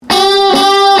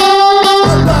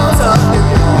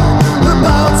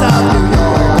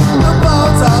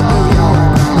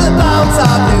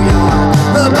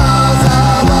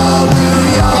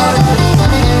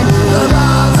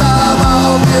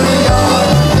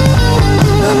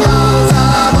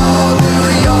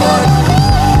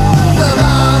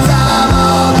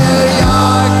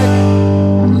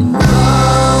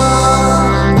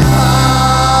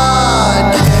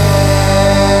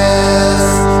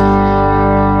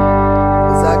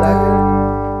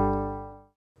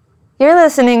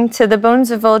listening to the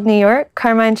Bones of Old New York,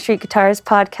 Carmine Street Guitars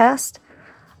podcast.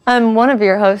 I'm one of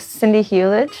your hosts, Cindy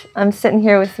Hewledge. I'm sitting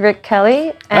here with Rick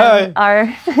Kelly and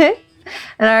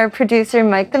our producer,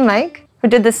 Mike the Mike, who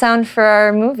did the sound for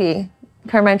our movie,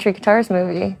 Carmine Street Guitars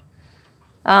movie.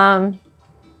 But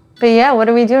yeah, what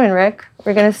are we doing, Rick?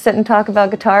 We're going to sit and talk about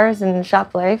guitars and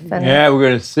shop life. And we're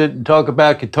going to sit and talk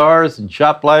about guitars and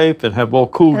shop life and have all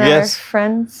cool guests. Our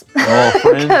friends. All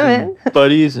friends and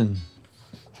buddies and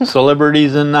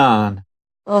celebrities and non.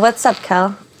 Well, what's up, Cal?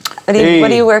 What are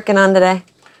you working on today?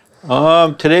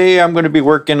 Today I'm going to be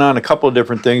working on a couple of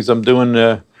different things. I'm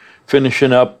doing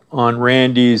finishing up on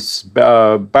Randy's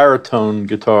baritone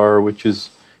guitar, which is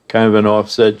kind of an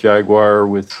offset Jaguar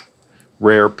with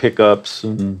rare pickups,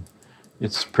 and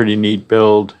it's a pretty neat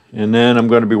build. And then I'm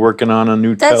going to be working on a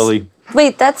new telly.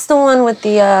 Wait, that's the one with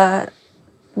the,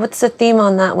 what's the theme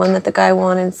on that one that the guy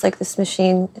wanted? It's like this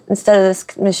machine, instead of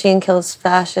this machine kills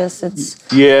fascists,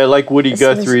 it's... Yeah, like Woody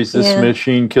Guthrie's, this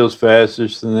machine kills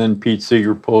fascists, and then Pete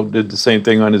Seeger did the same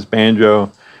thing on his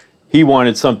banjo. He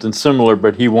wanted something similar,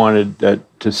 but he wanted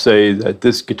that to say that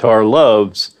this guitar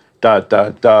loves ...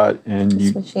 and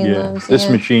this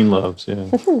machine loves, yeah.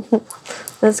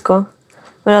 That's cool.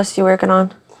 What else are you working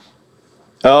on?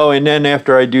 Oh, and then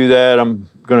after I do that, I'm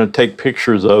going to take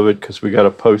pictures of it because we got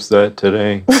to post that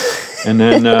today. And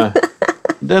then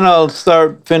I'll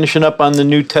start finishing up on the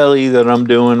new telly that I'm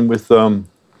doing with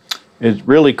it's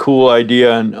really cool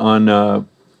idea on a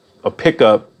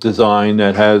pickup design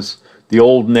that has the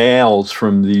old nails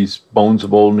from these Bones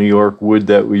of Old New York wood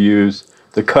that we use.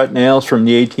 The cut nails from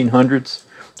the 1800s,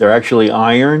 they're actually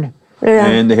iron,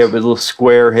 and they have a little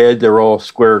square head. They're all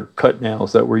square cut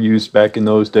nails that were used back in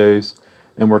those days.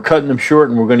 And we're cutting them short,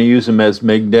 and we're going to use them as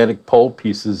magnetic pole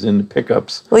pieces in the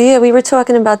pickups. Well, yeah, we were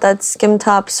talking about that skim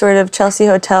top sort of Chelsea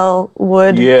Hotel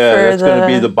wood. Yeah, that's going to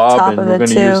be the bobbin. We're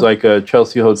going to use like a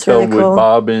Chelsea Hotel wood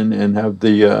bobbin and have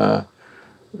the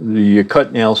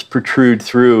cut nails protrude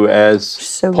through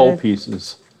as pole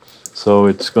pieces. So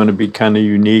it's going to be kind of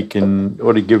unique and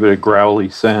ought to give it a growly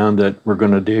sound that we're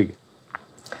going to dig.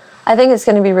 I think it's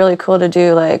going to be really cool to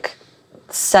do like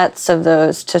sets of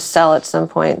those to sell at some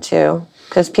point too,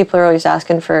 because people are always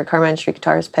asking for Carmine Street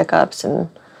Guitars pickups, and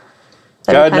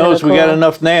God knows we got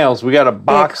enough nails. We got a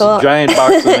box, a giant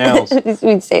box of nails.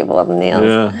 We'd save all the nails.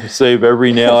 Yeah, save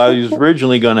every nail. I was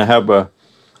originally going to have a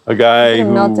guy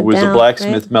who was a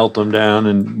blacksmith melt them down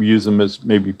and use them as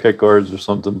maybe pickguards or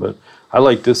something, but I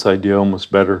like this idea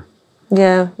almost better.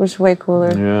 Yeah, it was way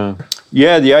cooler.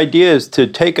 Yeah. The idea is to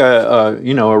take a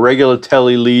regular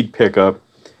telly lead pickup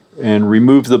and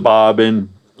remove the bobbin.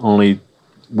 Only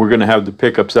we're going to have the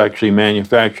pickups actually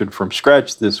manufactured from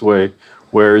scratch this way,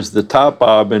 whereas the top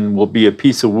bobbin will be a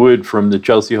piece of wood from the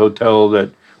Chelsea Hotel that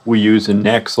we use in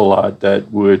necks a lot.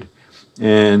 That wood,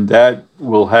 and that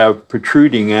will have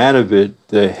protruding out of it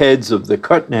the heads of the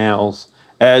cut nails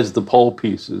as the pole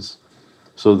pieces.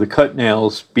 So the cut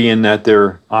nails, being that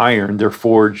they're iron, they're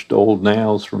forged old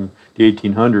nails from the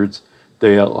 1800s,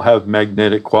 they'll have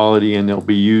magnetic quality and they'll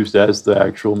be used as the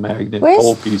actual magnet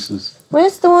pole pieces.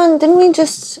 Where's the one,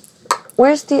 it's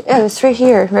right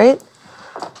here, right?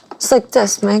 It's like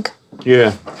this, Mike.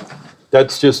 Yeah,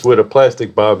 that's just with a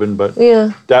plastic bobbin, but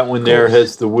that one there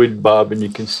has the wood bobbin, you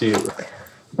can see it.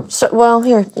 So, well,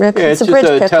 here, Rick, it's a bridge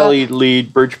just a pickup. telly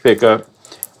lead bridge pickup,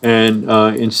 and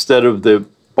instead of the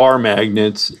bar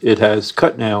magnets, it has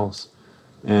cut nails,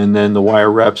 and then the wire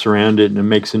wraps around it and it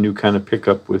makes a new kind of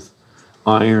pickup with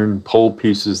iron pole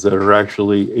pieces that are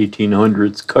actually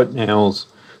 1800s cut nails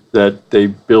that they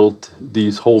built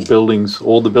these whole buildings,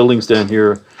 all the buildings down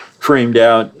here framed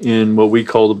out in what we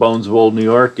call the Bones of Old New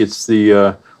York. It's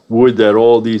the wood that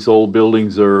all these old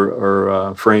buildings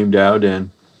are framed out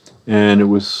in, and it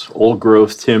was old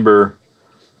growth timber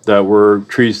that were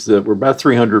trees that were about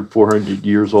 300, 400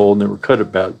 years old, and they were cut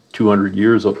about 200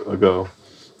 years ago.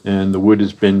 And the wood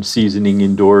has been seasoning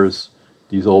indoors,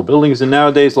 these old buildings. And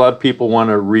nowadays, a lot of people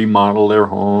want to remodel their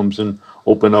homes and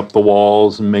open up the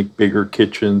walls and make bigger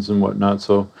kitchens and whatnot.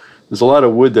 So there's a lot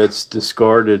of wood that's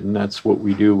discarded, and that's what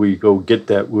we do. We go get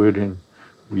that wood and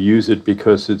we use it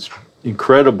because it's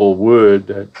incredible wood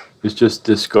that is just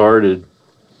discarded.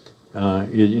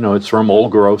 It's from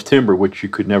old growth timber, which you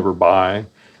could never buy.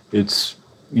 It's,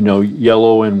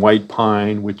 yellow and white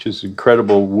pine, which is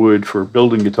incredible wood for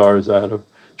building guitars out of.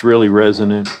 It's really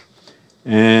resonant.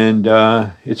 And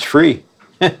it's free.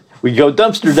 We go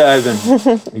dumpster diving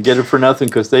and get it for nothing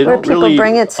because they don't really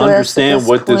understand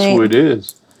what this wood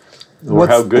is or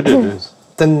how good it is.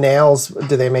 The nails,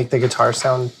 do they make the guitar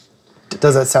sound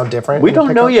Does that sound different? We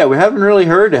don't know yet. We haven't really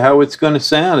heard how it's going to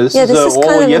sound. This is all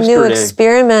kind of yesterday. A new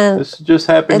experiment. This just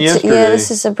happened yesterday. Yeah,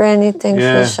 this is a brand new thing for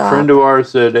the shop. A friend of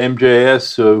ours at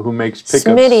MJS who makes pickups,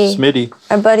 Smitty,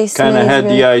 our buddy Smitty, kind of had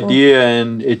really the idea,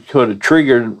 and it sort of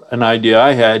triggered an idea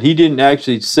I had. He didn't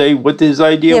actually say what his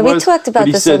idea was. Yeah, we talked about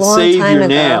this a long time ago. He said, save your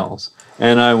nails.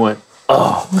 And I went,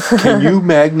 oh, can you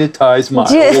magnetize my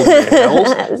old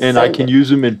nails? And I can use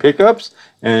them in pickups?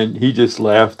 And he just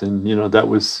laughed, and that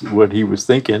was what he was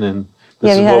thinking, and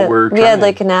this is what we're trying. We had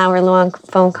like an hour-long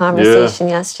phone conversation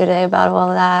yesterday about all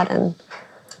that, and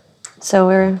so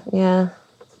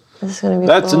this is going to be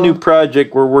That's cool. a new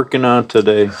project we're working on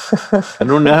today. I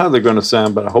don't know how they're going to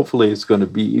sound, but hopefully it's going to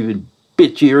be even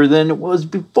bitchier than it was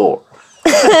before.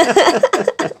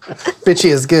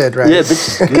 Bitchy is good, right? Yeah, bitchy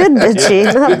is good. Good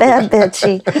bitchy, not bad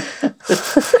bitchy.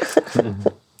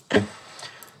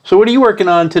 So what are you working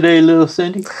on today, little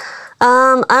Cindy?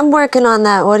 I'm working on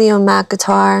that Audio Mac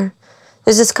guitar.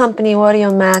 There's this company,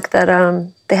 Audio Mac, that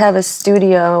they have a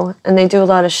studio and they do a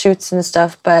lot of shoots and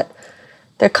stuff, but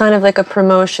they're kind of like a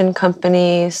promotion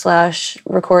company /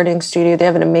 recording studio. They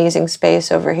have an amazing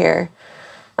space over here,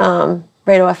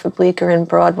 right off of Bleecker and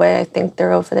Broadway. I think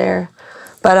they're over there.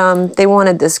 But they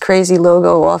wanted this crazy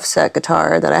logo offset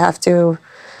guitar that I have to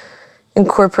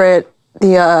incorporate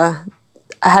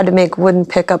I had to make wooden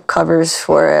pickup covers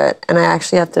for it, and I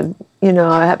actually have to,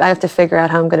 I have to figure out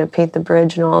how I'm going to paint the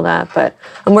bridge and all that. But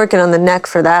I'm working on the neck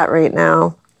for that right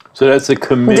now. So that's a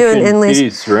commissioned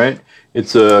piece, right?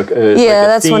 It's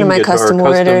that's one of my guitar, custom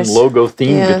orders. Custom logo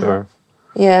theme guitar.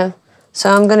 Yeah. So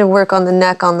I'm going to work on the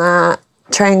neck on that.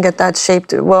 Try and get that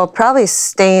shaped. Well, probably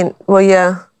stain. Well,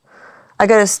 yeah. I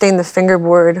got to stain the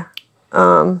fingerboard.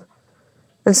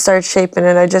 And start shaping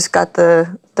it. I just got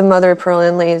the mother of pearl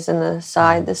inlays in the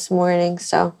side this morning,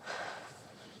 so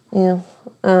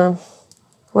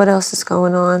what else is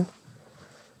going on?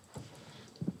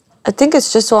 I think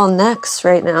it's just all necks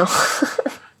right now.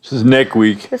 This is neck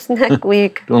week. It's neck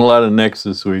week. Doing a lot of necks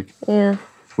this week. Yeah.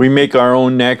 We make our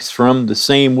own necks from the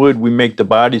same wood we make the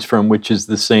bodies from, which is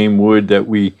the same wood that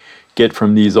we get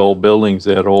from these old buildings,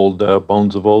 that old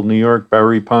Bones of Old New York,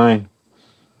 Bowery Pine.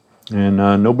 And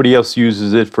nobody else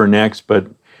uses it for necks, but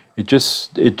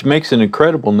it makes an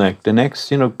incredible neck. The necks,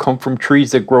 come from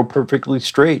trees that grow perfectly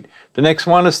straight. The necks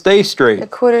want to stay straight. The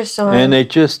quarter sawn. And they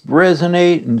just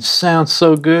resonate and sound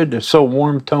so good. They're so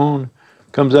warm tone.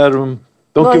 Comes out of them.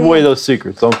 Don't give away those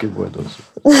secrets. Don't give away those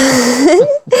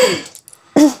secrets.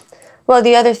 Well,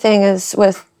 the other thing is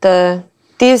with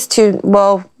these two,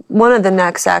 one of the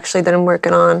necks actually that I'm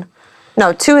working on.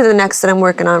 No, two of the necks that I'm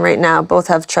working on right now both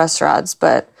have truss rods,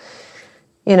 but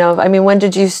when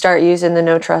did you start using the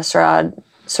no truss rod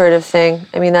sort of thing?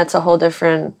 I mean, that's a whole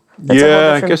different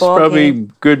I guess probably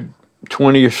good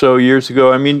 20 or so years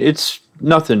ago. I mean, it's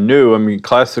nothing new. I mean,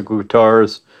 classical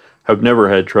guitars have never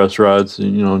had truss rods,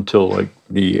 until like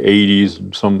the 80s,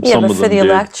 and some of them did. Yeah, but for the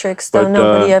electrics, though,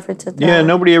 nobody ever did that. Yeah,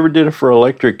 nobody ever did it for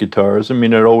electric guitars. I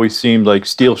mean, it always seemed like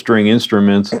steel string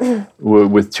instruments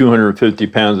with 250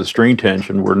 pounds of string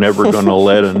tension were never going to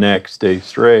let a neck stay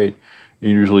straight.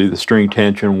 Usually the string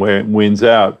tension wins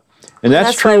out. And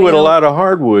that's true with a lot of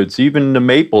hardwoods, even the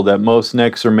maple that most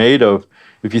necks are made of.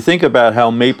 If you think about how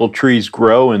maple trees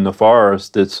grow in the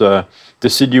forest, it's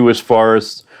deciduous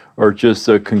forests are just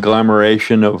a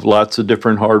conglomeration of lots of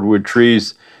different hardwood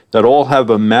trees that all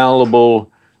have a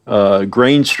malleable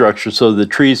grain structure so the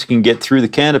trees can get through the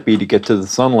canopy to get to the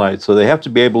sunlight. So they have to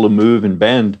be able to move and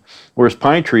bend. Whereas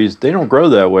pine trees, they don't grow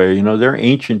that way. They're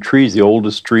ancient trees. The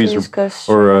oldest trees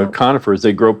are conifers.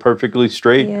 They grow perfectly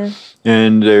straight. Yeah.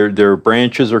 And their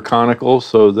branches are conical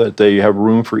so that they have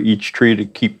room for each tree to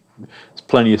keep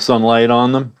plenty of sunlight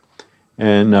on them.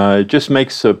 And it just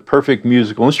makes a perfect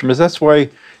musical instrument. That's why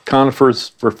conifers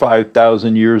for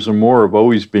 5,000 years or more have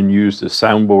always been used as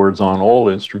soundboards on all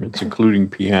instruments, including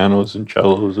pianos and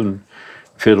cellos and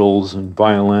fiddles and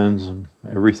violins and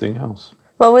everything else.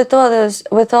 Well, with all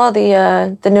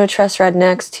the no truss rod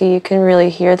necks too, you can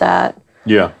really hear that.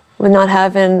 Yeah. With not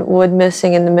having wood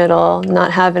missing in the middle,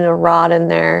 not having a rod in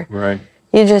there. Right.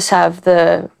 You just have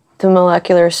the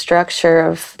molecular structure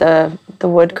of the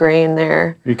wood grain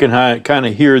there. You can kind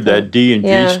of hear that D and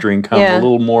G string come a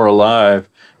little more alive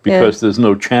because there's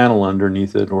no channel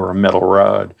underneath it or a metal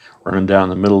rod running down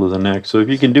the middle of the neck. So if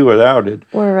you can do without it.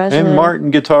 Or resonant. And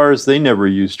Martin guitars, they never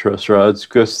used truss rods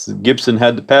because Gibson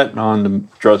had the patent on the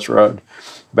truss rod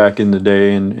back in the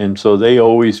day. And so they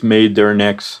always made their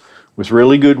necks with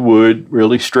really good wood,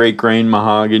 really straight grain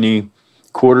mahogany,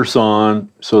 quarter sawn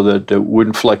so that it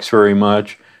wouldn't flex very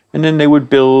much. And then they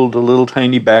would build a little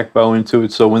tiny back bow into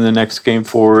it so when the necks came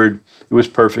forward, it was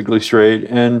perfectly straight.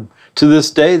 And to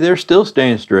this day, they're still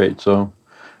staying straight. So,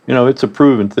 it's a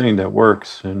proven thing that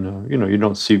works. And, you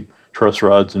don't see truss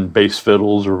rods in bass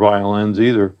fiddles or violins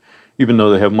either. Even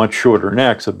though they have much shorter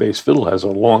necks, a bass fiddle has a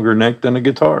longer neck than a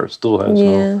guitar. It still has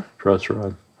no truss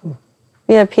rod.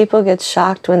 Yeah, people get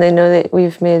shocked when they know that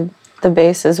we've made the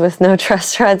basses with no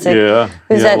truss rods.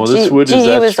 This wood is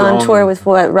that was strong. On tour with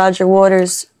Roger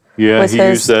Waters. Yeah, he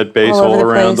used that bass all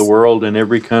around the world in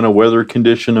every kind of weather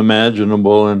condition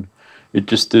imaginable, and it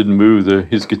just didn't move.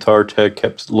 His guitar tech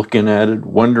kept looking at it,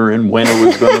 wondering when it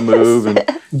was going to move. And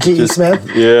G. Smith?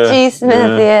 Yeah. G.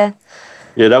 Smith, yeah.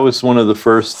 Yeah, that was one of the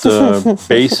first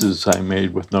basses I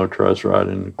made with no truss rod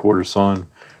and a quarter sawn.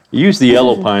 I used the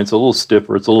yellow pine. It's a little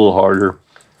stiffer. It's a little harder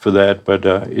for that, but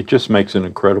it just makes an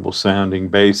incredible sounding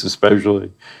bass,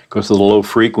 especially because of the low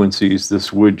frequencies.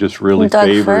 This wood just really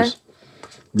favors. Fir?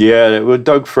 Yeah, with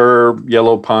Doug fir,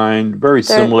 yellow pine, very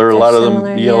similar. A lot of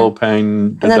them, yellow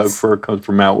pine, the Doug fir comes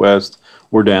from out west.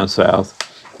 We're down south.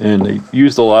 And they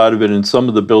used a lot of it in some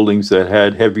of the buildings that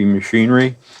had heavy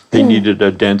machinery. They needed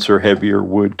a denser, heavier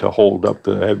wood to hold up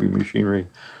the heavy machinery.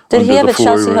 Did he have a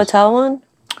Chelsea Hotel one?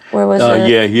 Where was it?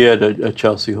 Yeah, he had a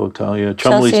Chelsea Hotel. Yeah,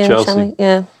 Chumley's Chelsea.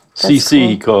 Yeah, CC, cool.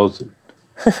 He calls it.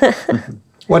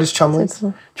 What is Chumley's?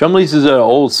 Chumley's is an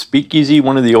old speakeasy,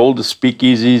 one of the oldest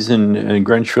speakeasies in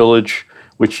Greenwich Village,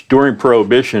 which during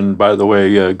Prohibition, by the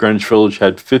way, Greenwich Village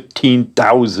had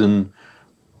 15,000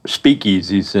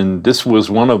 speakeasies, and this was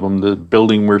one of them, the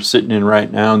building we're sitting in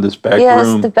right now, in this back room.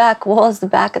 Yes, the back walls, the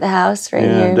back of the house right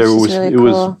here. There was, really cool.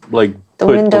 Was like, the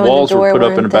walls were put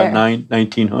up in about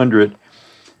 1900,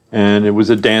 and it was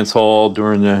a dance hall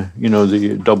during the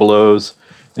double O's.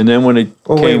 And then when it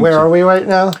came where are we right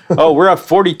now? We're at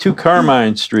 42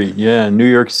 Carmine Street, New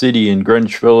York City in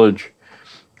Greenwich Village.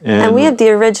 And we have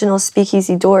the original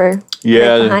speakeasy door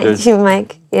behind you,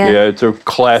 Mike. Yeah, it's a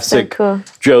classic. So cool.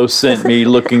 Joe sent me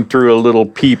looking through a little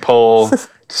peephole to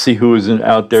see who was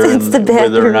out there and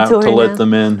whether or not to let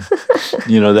them in.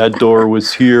 That door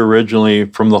was here originally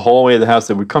from the hallway of the house.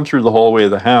 They would come through the hallway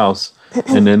of the house,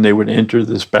 and then they would enter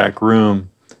this back room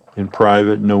in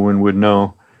private. No one would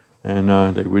know.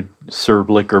 And they would serve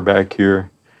liquor back here,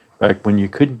 back when you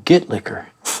couldn't get liquor.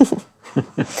 So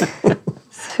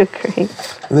great.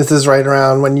 And this is right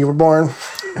around when you were born?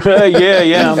 I'm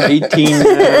 18,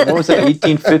 what was that,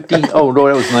 1850? Oh, no,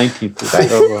 that was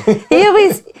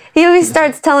 1950. He always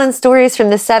starts telling stories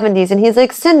from the 70s, and he's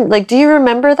like, Sin, do you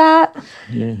remember that?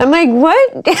 Yeah. I'm like,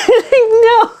 what?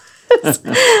 No,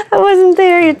 I wasn't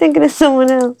there. You're thinking of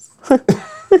someone else.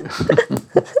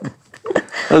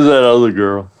 How's that other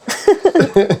girl?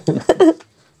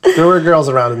 There were girls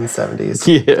around in the 70s.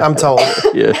 Yeah. I'm told.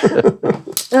 Yeah.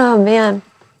 Oh, man.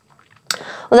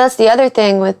 Well, that's the other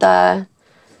thing with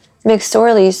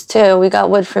McSorley's, too. We got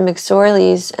wood from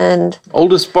McSorley's. And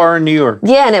oldest bar in New York.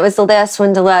 Yeah, and it was the last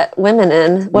one to let women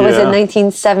in. What was it,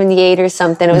 1978 or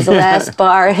something? It was the last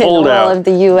bar in all of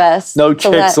the U.S. No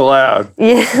chicks allowed.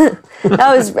 Yeah.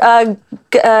 That was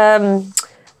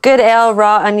good ale,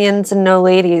 raw onions, and no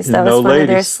ladies. That was one of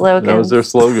their slogans. That was their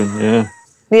slogan, yeah.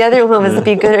 The other one was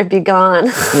be good or be gone.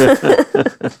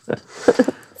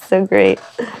 So great.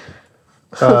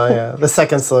 Yeah. The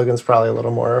second slogan's probably a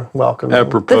little more welcoming.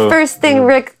 Apropos. The first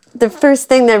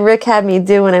thing that Rick had me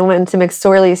do when I went into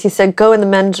McSorley's, he said, go in the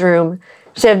men's room.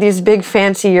 She had these big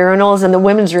fancy urinals, and the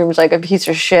women's room's like a piece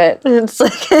of shit. It's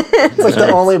like the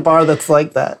only bar that's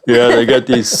like that. Yeah, they got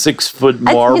these 6-foot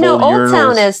marble urinals. Old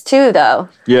Town is too, though.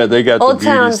 Yeah, they got Old the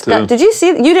beauties too. Did you see?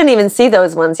 You didn't even see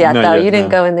those ones yet, though. You didn't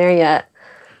go in there yet.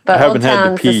 But Old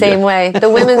Town's the same way. The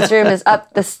women's room is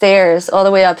up the stairs, all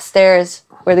the way upstairs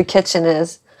where the kitchen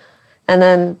is, and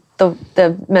then the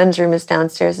men's room is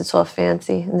downstairs. It's all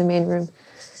fancy in the main room.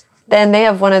 Then they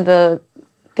have one of the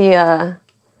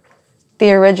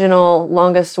original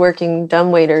longest working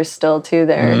dumbwaiters still too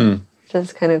there, which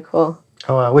is kind of cool.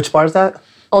 Oh, wow. Which bar is that?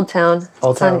 Old Town.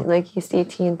 Old Town. On, East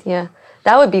 18th, yeah.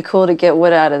 That would be cool to get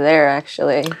wood out of there,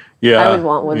 actually. Yeah. I would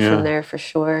want wood from there for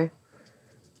sure.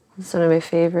 It's one of my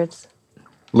favorites.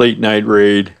 Late night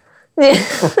raid. Yeah.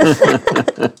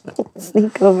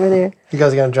 Sneak over there. You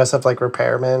guys are going to dress up like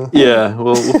repairmen? Yeah,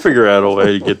 we'll figure out a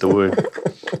way to get the wood.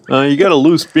 You got a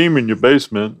loose beam in your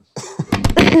basement.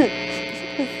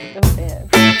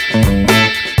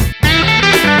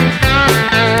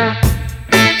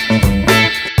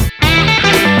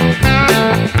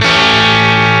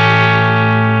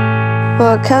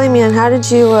 Well, Kelly, man, how did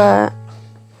you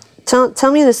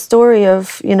tell me the story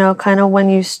of, kind of when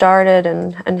you started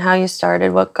and how you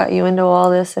started, what got you into all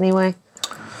this anyway?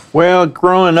 Well,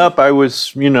 growing up, I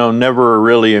was, never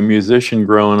really a musician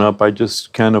growing up. I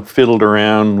just kind of fiddled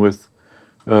around with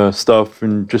stuff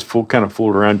and just kind of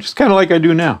fooled around, just kind of like I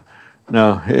do now.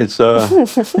 No, it's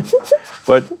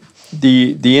but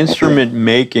the instrument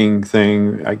making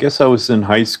thing. I guess I was in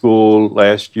high school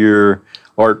last year.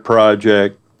 Art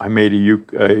project. I made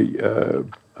a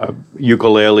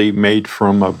ukulele made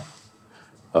from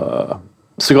a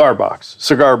cigar box.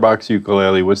 Cigar box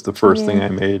ukulele was the first thing I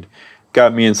made.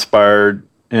 Got me inspired.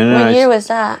 And what year was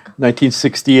that?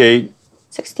 1968.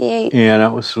 68. And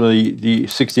that was the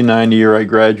 69 year I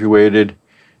graduated.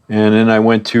 And then I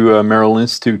went to Merrill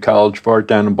Institute College of Art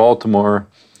down in Baltimore.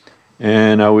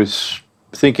 And I was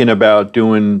thinking about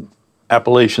doing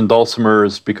Appalachian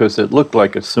dulcimers because it looked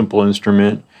like a simple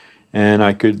instrument. And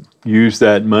I could use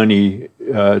that money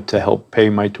to help pay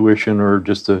my tuition or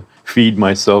just to feed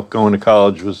myself. Going to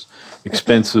college was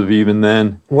expensive even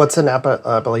then. What's an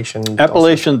Appalachian dulcimer?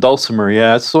 Appalachian dulcimer,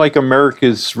 yeah. It's like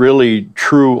America's really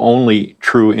only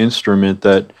true instrument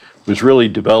that was really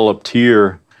developed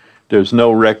here. There's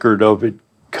no record of it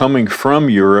coming from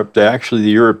Europe. The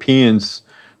Europeans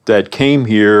that came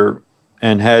here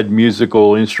and had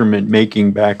musical instrument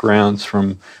making backgrounds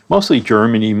from mostly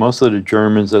Germany. Most of the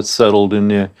Germans that settled in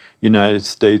the United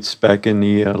States back in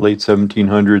the late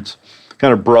 1700s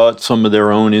kind of brought some of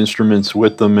their own instruments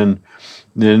with them, and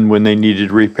then when they needed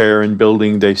repair and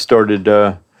building, they started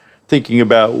thinking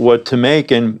about what to make.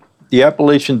 And the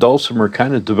Appalachian dulcimer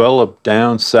kind of developed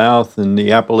down south in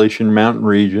the Appalachian mountain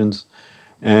regions,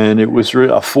 and it was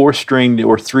a 4-stringed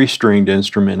or 3-stringed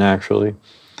instrument actually.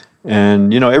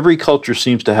 And every culture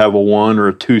seems to have a 1 or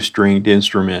a 2-stringed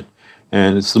instrument,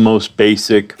 and it's the most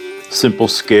basic, simple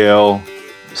scale,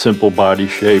 simple body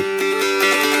shape.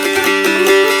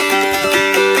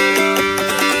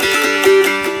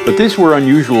 But these were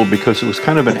unusual because it was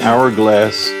kind of an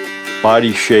hourglass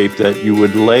body shape that you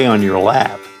would lay on your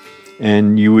lap,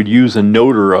 and you would use a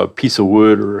note or a piece of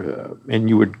wood, and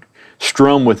you would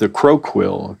strum with a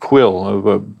quill of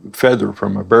a feather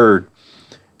from a bird.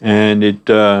 And it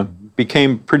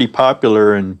became pretty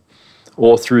popular, and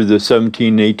all through the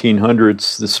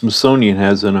 1800s, the Smithsonian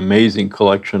has an amazing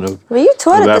collection of. Well, you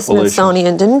taught at the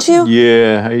Smithsonian, didn't you?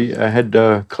 Yeah, I had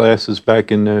classes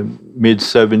back in the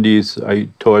mid-'70s. I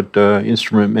taught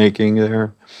instrument making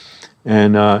there,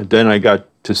 and then I got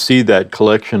to see that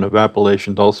collection of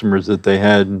Appalachian dulcimers that they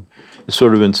had, and it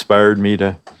sort of inspired me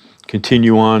to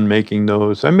continue on making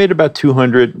those. I made about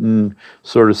 200, and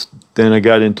then I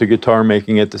got into guitar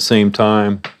making at the same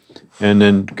time, and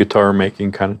then guitar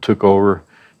making kind of took over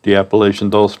the Appalachian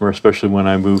dulcimer, especially when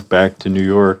I moved back to New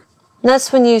York. And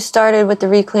that's when you started with the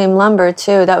reclaimed lumber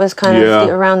too. That was kind of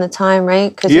around the time,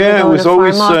 right? Yeah, it was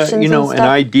always an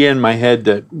idea in my head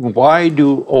that why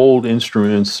do old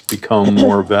instruments become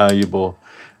more valuable?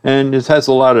 And it has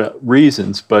a lot of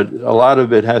reasons, but a lot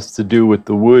of it has to do with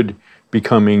the wood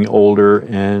becoming older,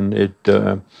 and it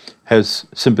has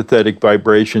sympathetic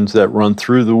vibrations that run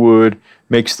through the wood,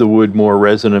 makes the wood more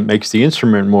resonant, makes the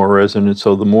instrument more resonant.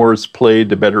 So the more it's played,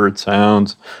 the better it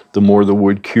sounds. The more the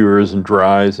wood cures and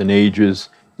dries and ages,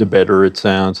 the better it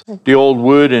sounds. The old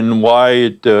wood and why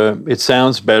it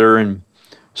sounds better. And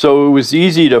so it was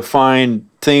easy to find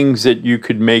things that you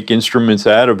could make instruments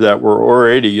out of that were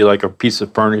already like a piece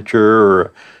of furniture,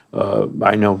 or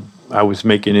I know I was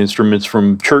making instruments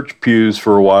from church pews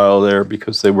for a while there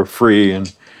because they were free,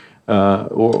 and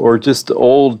or just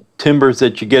old timbers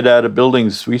that you get out of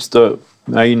buildings. We used to,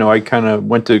 I kind of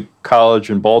went to college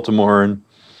in Baltimore, and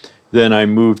then I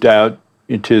moved out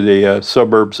into the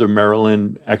suburbs of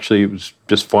Maryland. Actually, it was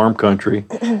just farm country,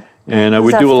 and I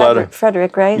would do a lot of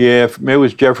Frederick, right? Yeah, it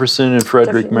was Jefferson and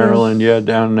Frederick, Maryland. Yeah,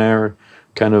 down there,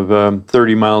 kind of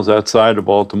 30 miles outside of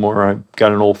Baltimore. I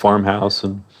got an old farmhouse,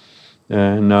 and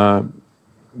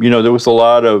there was a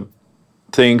lot of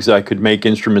things I could make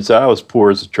instruments out. I was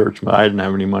poor as a churchman. I didn't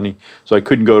have any money, so I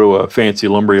couldn't go to a fancy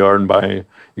lumberyard and buy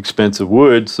expensive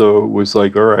wood. So it was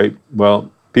like, all right, well,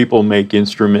 people make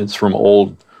instruments from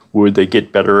old wood. They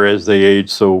get better as they age,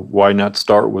 so why not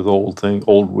start with old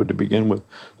wood to begin with?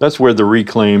 That's where the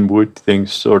reclaimed wood thing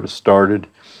sort of started,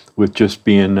 with just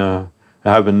being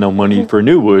having no money for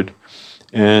new wood,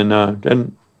 and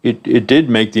then it did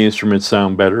make the instrument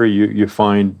sound better. You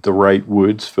find the right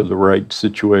woods for the right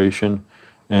situation,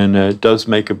 and it does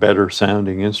make a better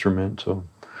sounding instrument. So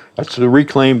that's the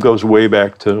reclaim goes way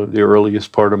back to the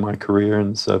earliest part of my career in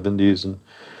the 70s, and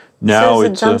now so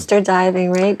it's dumpster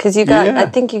diving, right? Because you got, I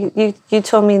think you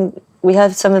told me we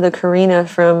have some of the Carina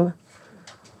from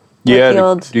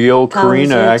the old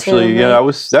Carina actually. Too,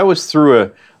 right? That was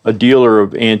through a dealer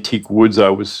of antique woods I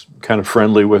was kind of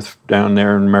friendly with down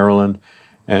there in Maryland.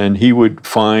 And he would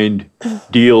find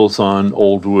deals on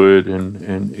old wood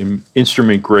and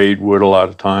instrument grade wood a lot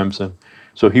of times. And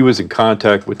so he was in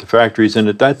contact with the factories. And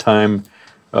at that time,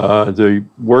 The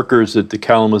workers at the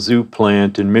Kalamazoo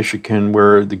plant in Michigan,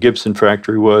 where the Gibson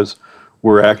factory was,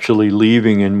 were actually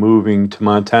leaving and moving to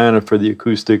Montana for the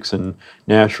acoustics and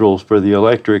Nashville for the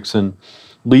electrics, and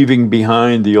leaving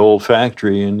behind the old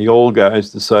factory. And the old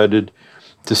guys decided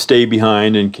to stay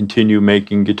behind and continue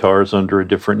making guitars under a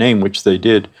different name, which they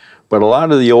did. But a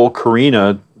lot of the old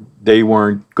Carina, they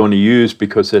weren't going to use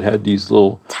because it had these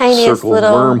little tiniest circle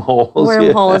little wormholes.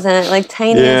 Wormholes in it, like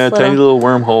tiniest tiny little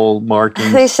wormhole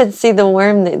markings. They should see the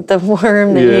worm that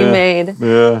you made.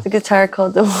 Yeah. The guitar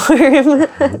called the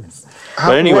Worm.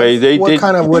 But anyway, what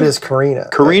kind of wood is Carina?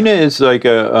 Carina is like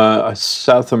a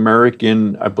South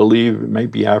American, I believe it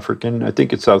might be African. I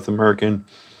think it's South American.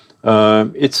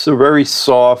 It's a very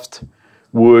soft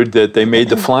wood that they made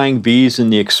the Flying V's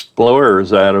and the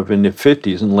Explorers out of in the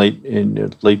 50s and late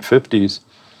 50s.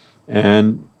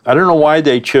 And I don't know why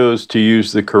they chose to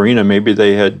use the Carina. Maybe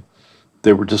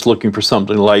they were just looking for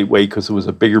something lightweight because it was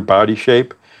a bigger body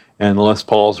shape. And the Les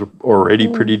Pauls are already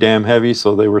pretty damn heavy,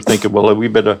 so they were thinking, well, we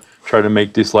better try to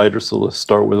make this lighter, so let's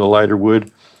start with a lighter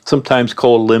wood. Sometimes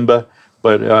called limba,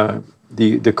 but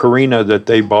the Carina that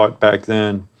they bought back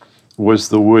then was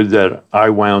the wood that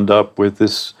I wound up with.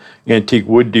 This antique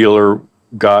wood dealer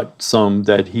got some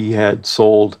that he had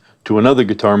sold to another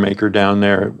guitar maker down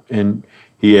there, and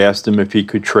he asked him if he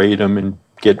could trade them and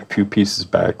get a few pieces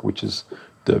back, which is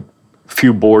the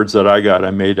few boards that I got.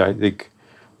 I made, I think,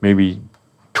 maybe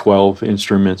 12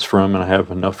 instruments from, and I have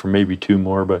enough for maybe 2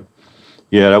 more, but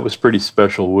yeah, that was pretty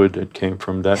special wood that came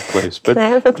from that place. But Can I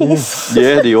have a piece?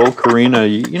 yeah, the old Carina.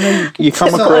 You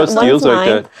come across deals like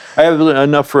that. I have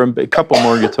enough for a couple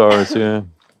more guitars. Yeah,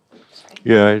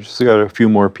 I just got a few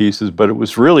more pieces, but it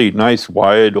was really nice,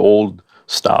 wide, old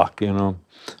stock.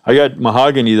 I got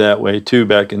mahogany that way too.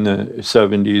 Back in the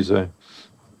 70s,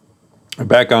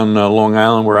 back on Long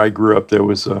Island where I grew up, there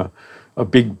was a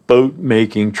big boat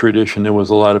making tradition. There was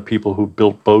a lot of people who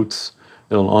built boats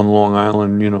on Long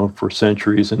Island, for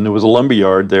centuries. And there was a lumber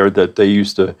yard there that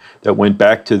that went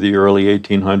back to the early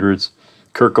 1800s,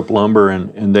 Kirkup Lumber,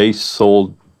 and they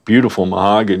sold beautiful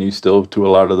mahogany still to a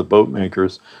lot of the boat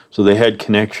makers. So they had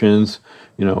connections,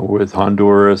 with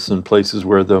Honduras and places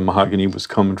where the mahogany was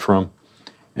coming from.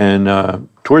 And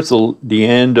towards the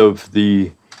end of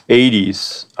the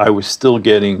 80s, I was still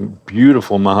getting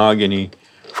beautiful mahogany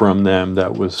from them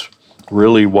that was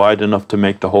really wide enough to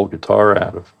make the whole guitar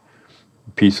out of.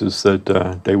 Pieces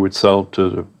that they would sell to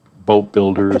the boat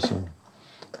builders.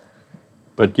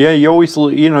 But yeah, you always,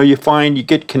 you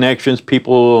get connections,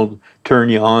 people turn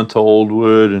you on to old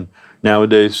wood, and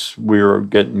nowadays we're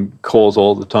getting calls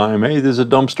all the time. Hey, there's a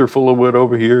dumpster full of wood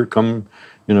over here, come,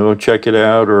 check it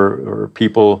out, or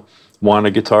people want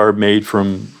a guitar made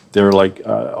from, they're like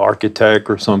architect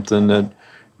or something that,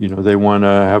 they want to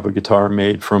have a guitar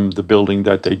made from the building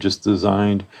that they just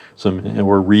designed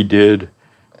or redid,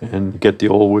 and get the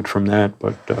old wood from that.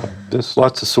 But there's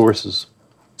lots of sources.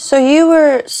 So you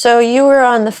were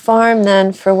on the farm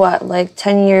then for what, like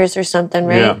 10 years or something,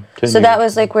 right? Yeah, 10 So years. that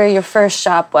was like where your first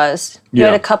shop was. You had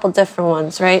Yeah. a couple different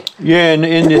ones, right? Yeah, and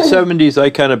in the 70s,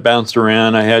 I kind of bounced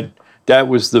around. That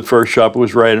was the first shop. It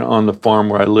was right on the farm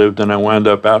where I lived, and I wound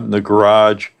up out in the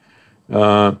garage,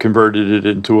 converted it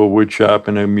into a wood shop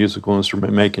and a musical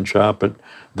instrument making shop. But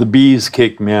the bees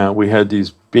kicked me out. We had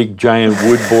these big, giant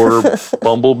wood borer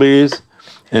bumblebees,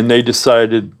 and they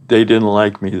decided they didn't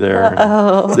like me there.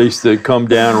 They used to come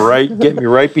down get me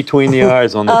right between the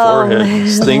eyes on the forehead, and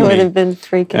sting I would me. have been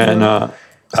freaking out. And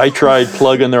I tried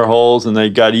plugging their holes, and they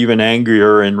got even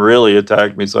angrier and really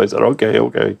attacked me. So I said,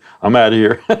 okay, I'm out of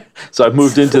here. So I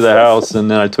moved into the house, and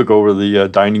then I took over the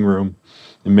dining room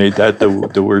and made that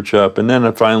the word shop. And then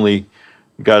I finally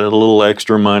got a little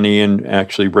extra money and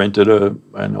actually rented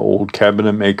an old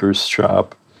cabinet maker's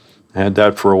shop. Had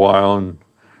that for a while and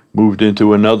moved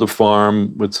into another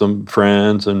farm with some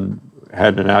friends and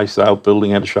had a nice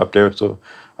outbuilding, had a shop there. So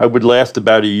I would last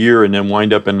about a year and then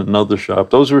wind up in another shop.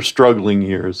 Those were struggling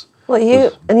years. Well,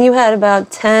 you had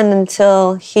about 10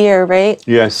 until here, right?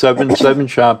 Yeah, seven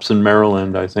shops in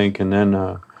Maryland, I think. And then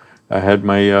I had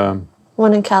my...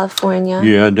 one in California.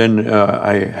 Yeah, then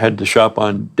I had the shop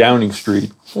on Downing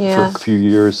Street for a few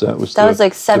years. That was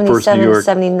like 77,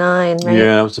 79, right?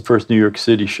 Yeah, that was the first New York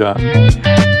City shop.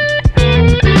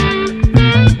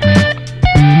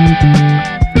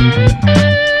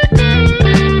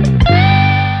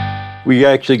 We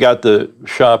actually got the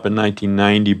shop in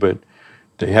 1990, but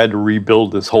they had to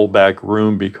rebuild this whole back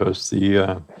room because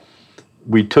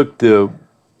we took the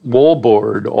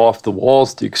wallboard off the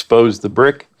walls to expose the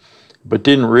brick, but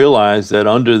didn't realize that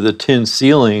under the tin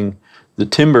ceiling, the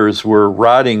timbers were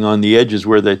rotting on the edges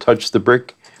where they touched the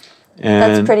brick.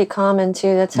 And that's pretty common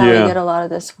too. That's how we get a lot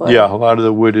of this wood. Yeah, a lot of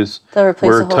the wood is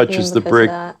where it touches the brick.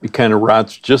 It kind of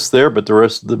rots just there, but the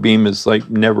rest of the beam is like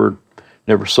never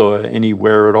saw any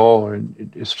wear at all,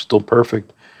 and it's still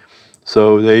perfect.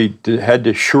 So they had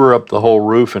to shore up the whole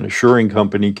roof, and a shoring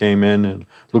company came in and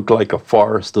looked like a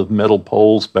forest of metal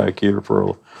poles back here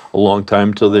for a long time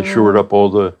until they shored up all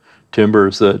the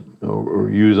timbers that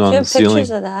were used on the ceiling. Do you have pictures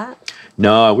of that?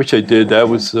 No, I wish I did. That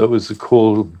was a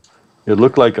cool. It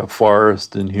looked like a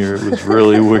forest in here. It was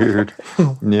really weird,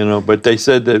 But they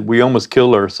said that we almost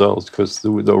killed ourselves because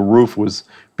the roof was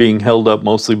being held up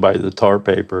mostly by the tar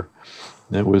paper.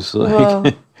 It was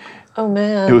like, oh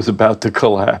man, it was about to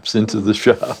collapse into the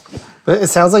shop. But it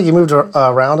sounds like you moved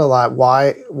around a lot.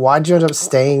 Why'd you end up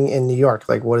staying in New York?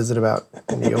 Like, what is it about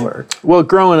New York? Well,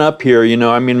 growing up here,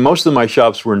 most of my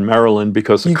shops were in Maryland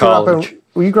because of college.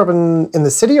 You grew up in the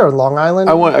city or Long Island?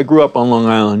 I grew up on Long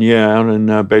Island, out in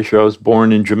Bayshore. I was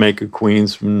born in Jamaica,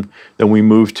 Queens. And then we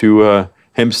moved to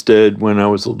Hempstead when I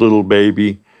was a little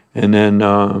baby. And then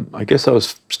I guess I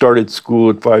started school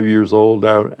at 5 years old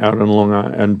out in Long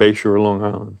Island, in Bayshore, Long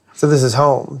Island. So this is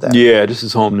home then? Yeah, this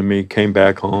is home to me. Came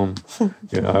back home.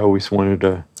 I always wanted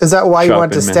to. Is that why you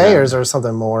wanted to stay, Manhattan. or is there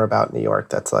something more about New York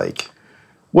that's like?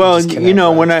 Well,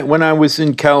 when I was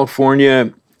in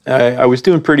California, I was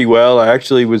doing pretty well. I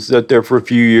actually was out there for a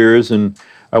few years, and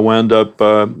I wound up,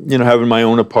 having my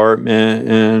own apartment,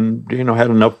 and had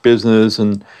enough business,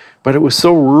 but it was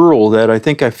so rural that I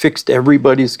think I fixed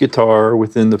everybody's guitar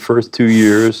within the first 2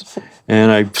 years,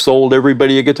 and I sold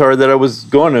everybody a guitar that I was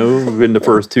going to in the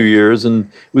first 2 years, and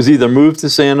it was either move to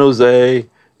San Jose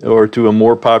or to a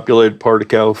more populated part of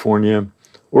California,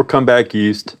 or come back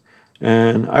east.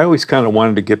 And I always kind of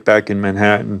wanted to get back in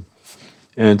Manhattan.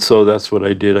 And so that's what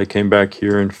I did. I came back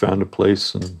here and found a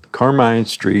place on Carmine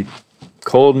Street,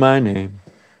 called my name.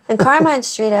 And Carmine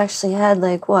Street actually had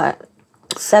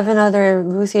 7 other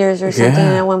luthiers or something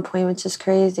at one point, which is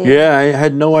crazy. Yeah, I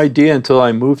had no idea until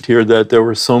I moved here that there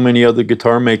were so many other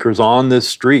guitar makers on this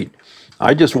street.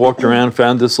 I just walked around,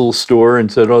 found this little store,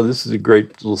 and said, oh, this is a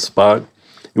great little spot.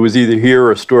 It was either here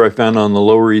or a store I found on the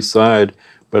Lower East Side,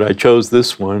 but I chose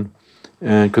this one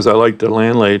because I liked the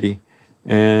landlady.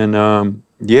 And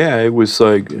it was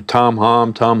like Tom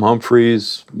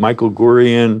Humphreys, Michael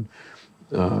Gurian,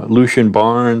 Lucian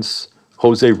Barnes,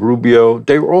 Jose Rubio.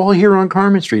 They were all here on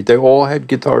Carmine Street. They all had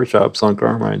guitar shops on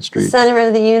Carmine Street. Center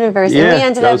of the universe. Yeah, and we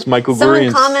ended that was Michael Someone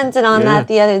Gurian's. commented on that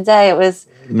the other day. It was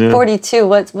 42.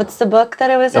 What's the book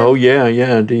that it was in? Oh, yeah.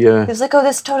 It was like, oh,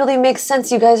 this totally makes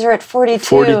sense. You guys are at 42.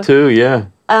 42, yeah.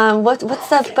 What's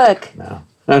that book? No.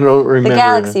 I don't remember. The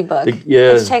Galaxy book.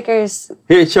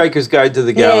 Hitchhiker's Guide to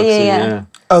the Galaxy, yeah.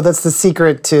 Oh, that's the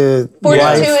secret to 42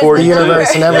 life, is the the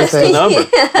universe, and everything. That's the number.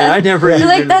 And I never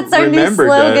even that's our new remembered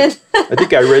slogan. that. I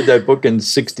think I read that book in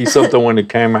 60-something when it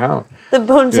came out. The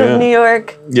Bones of New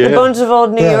York. Yeah. The Bones of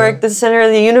Old New York, the center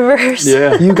of the universe.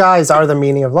 Yeah. You guys are the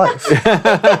meaning of life.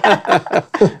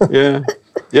 Yeah.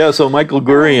 Yeah, so Michael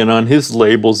Gurian on his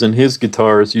labels and his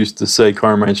guitars used to say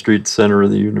Carmine Street, center of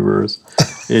the universe,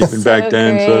 even back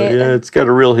then. Great. So, yeah, it's got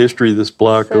a real history, this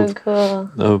block Cool.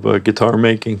 of guitar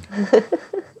making.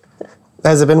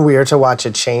 Has it been weird to watch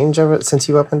it change since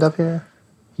you opened up here?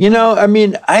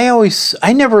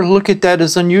 I never look at that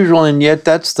as unusual, and yet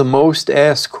that's the most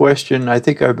asked question I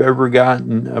think I've ever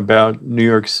gotten about New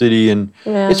York City, and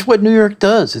it's what New York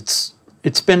does.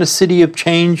 It's been a city of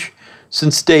change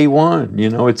since day one.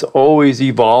 It's always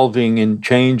evolving and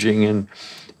changing, and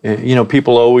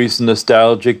people always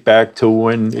nostalgic back to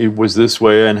when it was this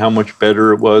way and how much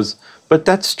better it was. But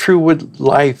that's true with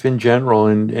life in general,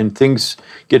 and things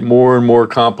get more and more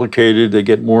complicated. They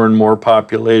get more and more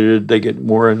populated. They get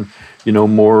more and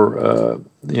more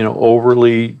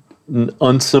overly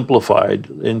unsimplified.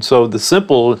 And so the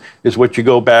simple is what you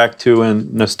go back to and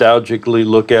nostalgically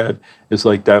look at. Is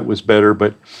like that was better.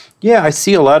 But yeah, I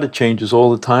see a lot of changes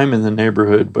all the time in the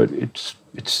neighborhood. But it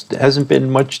hasn't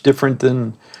been much different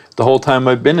than the whole time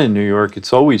I've been in New York.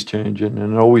 It's always changing,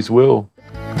 and it always will.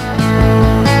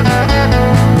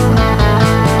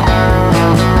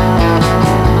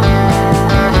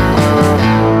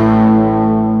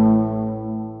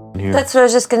 That's what I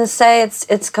was just gonna say.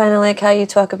 It's kind of like how you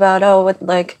talk about what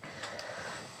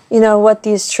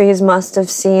these trees must have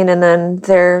seen, and then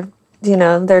they're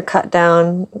cut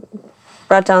down,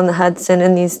 brought down the Hudson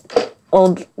in these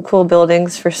old cool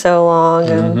buildings for so long,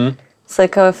 and it's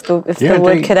like, oh, if the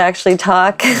wood could actually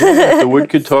talk. If the wood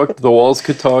could talk, the walls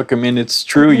could talk. I mean, it's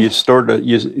true. You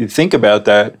think about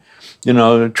that.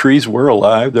 The trees were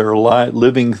alive. They're alive,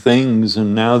 living things,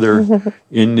 and now they're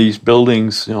in these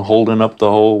buildings, holding up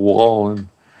the whole wall. And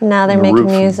Now they're making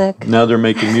music. Now they're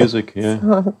making music.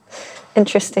 Yeah.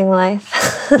 Interesting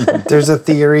life. There's a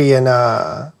theory in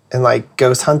like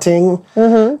ghost hunting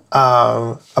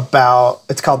about,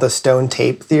 it's called the stone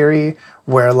tape theory,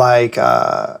 where like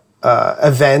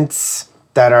events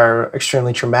that are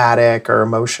extremely traumatic or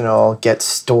emotional get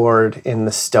stored in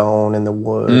the stone and the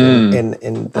wood and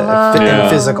in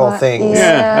physical things.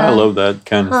 Yeah, I love that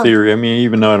kind of theory. I mean,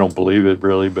 even though I don't believe it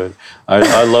really, but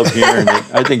I love hearing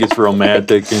it. I think it's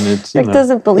romantic, and it's Rick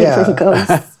doesn't believe in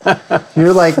ghosts.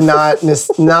 You're like not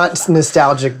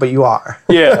nostalgic, but you are.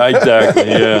 Yeah, exactly.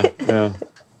 Yeah.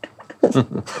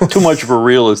 Too much of a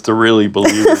realist to really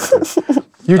believe it.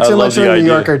 You're too much of a New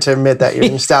Yorker to admit that you're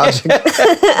nostalgic.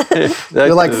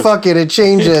 You're like, fuck it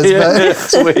changes. Yeah, but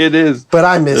that's the way it is. But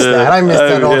I miss that. I miss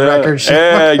that old record shop.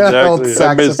 Yeah, exactly. Old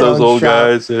I miss those old shop.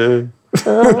 guys. Yeah,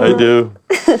 I do.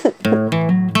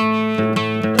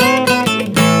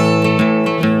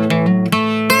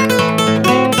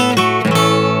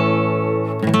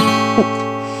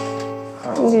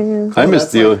 I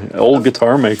miss the old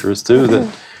guitar makers too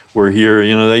that were here.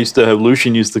 You know, they used to have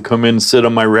Lucian used to come in and sit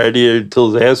on my radiator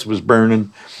till his ass was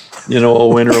burning. You know,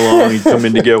 all winter long, he'd come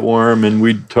in to get warm, and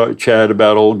we'd chat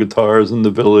about old guitars in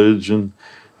the village and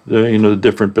the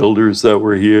different builders that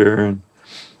were here. And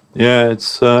yeah,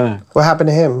 it's. What happened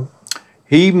to him?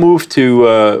 He moved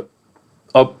to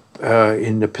up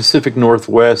in the Pacific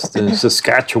Northwest in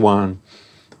Saskatchewan,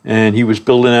 and he was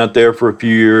building out there for a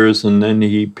few years, and then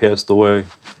he passed away.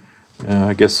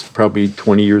 I guess probably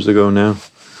 20 years ago now.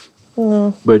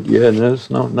 But yeah,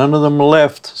 none of them are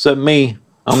left except me.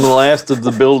 I'm the last of the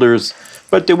builders.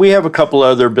 But we have a couple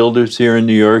other builders here in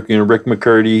New York. You know, Rick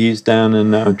McCurdy, he's down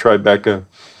in Tribeca.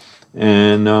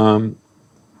 And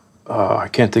I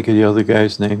can't think of the other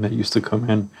guy's name that used to come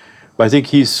in. But I think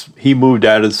he moved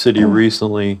out of the city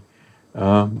recently.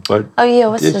 But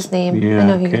what's his name? Yeah, I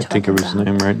know who I you're can't think of his talking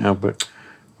name right now. But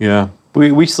yeah.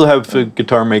 We still have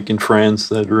guitar making friends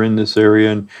that are in this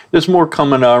area, and there's more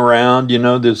coming around. You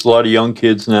know, there's a lot of young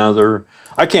kids now.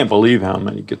 I can't believe how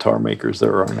many guitar makers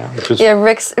there are now.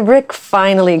 Rick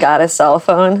finally got a cell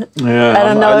phone. Yeah, I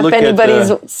don't know if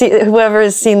anybody's whoever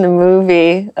has seen the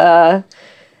movie.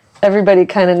 Everybody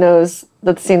kind of knows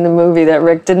that's seen the movie that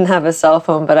Rick didn't have a cell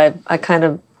phone, but I kind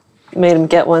of made him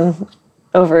get one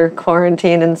over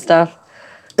quarantine and stuff.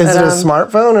 Is it a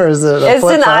smartphone or is it a flip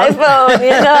phone? It's an iPhone. You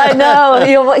know, I know.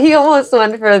 He almost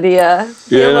went for the I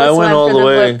went all the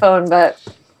way. Flip phone, but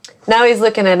now he's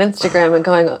looking at Instagram and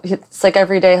going. It's like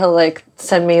every day he'll like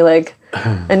send me like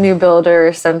a new builder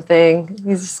or something.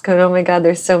 He's just going, oh my God,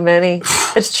 there's so many.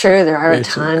 It's true, there are a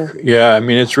ton. Yeah, I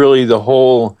mean, it's really the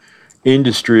whole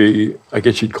industry. I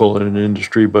guess you'd call it an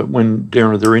industry, but when there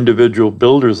are individual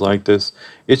builders like this,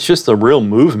 it's just a real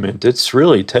movement. It's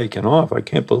really taken off. I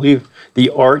can't believe the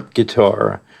art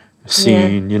guitar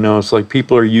scene. You know, it's like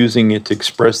people are using it to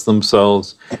express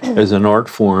themselves as an art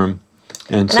form.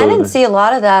 And so I didn't see a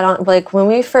lot of that on, like, when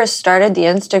we first started the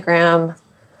Instagram,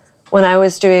 when I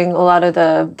was doing a lot of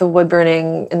the wood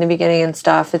burning in the beginning and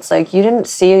stuff, it's like you didn't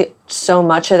see so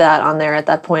much of that on there at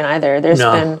that point either.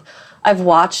 I've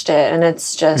watched it, and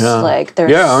it's just like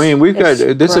there's. Yeah, I mean,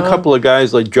 there's a couple of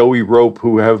guys like Joey Rope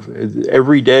who have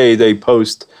every day they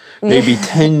post maybe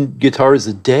 10 guitars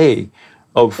a day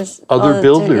of other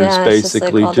builders,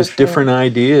 basically, just different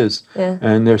ideas. Yeah.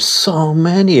 And there's so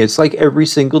many. It's like every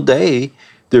single day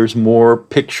there's more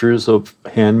pictures of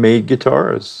handmade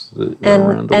guitars around the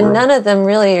world. And none of them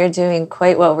really are doing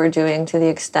quite what we're doing to the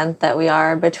extent that we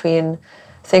are, between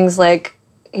things like,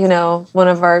 one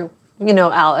of our.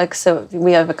 Alex, so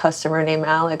we have a customer named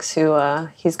Alex who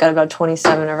he's got about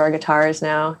 27 of our guitars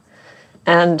now.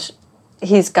 And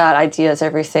he's got ideas,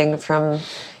 everything from,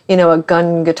 a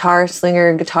gun guitar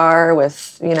slinger guitar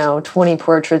with, 20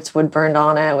 portraits wood burned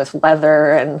on it with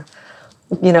leather and,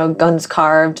 guns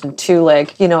carved, to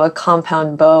a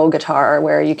compound bow guitar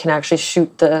where you can actually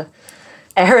shoot the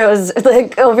arrows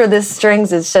like over the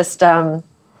strings. It's just,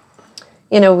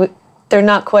 they're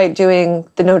not quite doing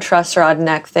the no truss rod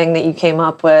neck thing that you came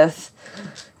up with.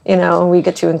 We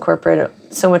get to incorporate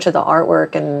so much of the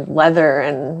artwork and leather,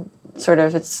 and sort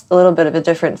of it's a little bit of a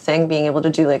different thing being able to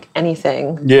do like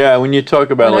anything. Yeah, when you talk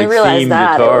about like themed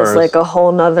guitars. It was like a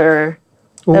whole nother,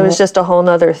 it was just a whole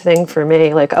nother thing for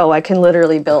me. Like, I can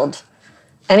literally build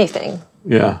anything.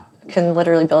 Yeah. I can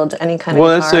literally build any kind of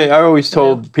guitar. Well, I always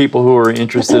told people who are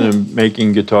interested in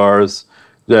making guitars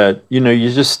that, you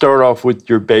just start off with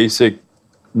your basic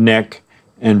neck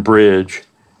and bridge,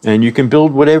 and you can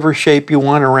build whatever shape you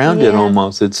want around it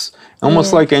almost. It's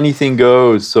almost like anything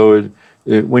goes. So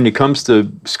when it comes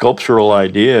to sculptural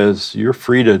ideas, you're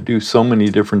free to do so many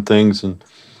different things. And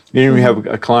You have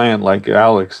a client like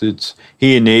Alex.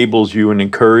 He enables you and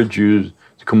encourages you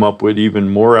to come up with even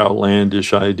more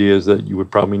outlandish ideas that you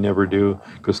would probably never do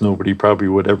because nobody probably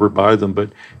would ever buy them.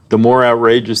 But the more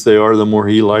outrageous they are, the more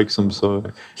he likes them.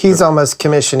 So he's almost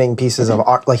commissioning pieces of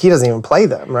art. Like he doesn't even play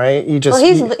them, right?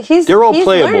 They're all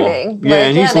playable. Learning. Yeah,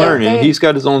 and he's learning. He's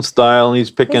got his own style and he's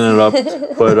picking it up.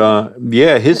 But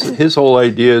his whole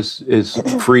idea is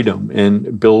freedom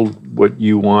and build what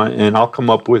you want. And I'll come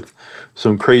up with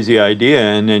some crazy idea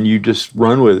and then you just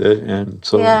run with it. And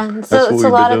so it's a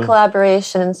lot of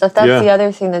collaboration and stuff. That's the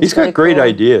other thing that's he's got really great cool.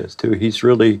 ideas too. He's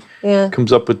really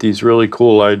comes up with these really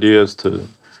cool ideas to,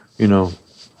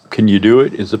 can you do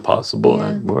it? Is it possible? Yeah.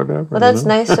 And whatever. Well, that's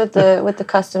nice with the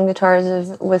custom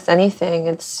guitars. With anything,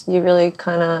 it's you really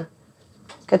kind of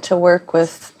get to work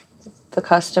with the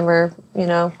customer.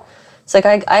 It's like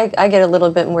I get a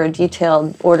little bit more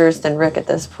detailed orders than Rick at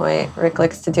this point. Rick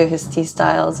likes to do his T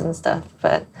styles and stuff,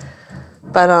 but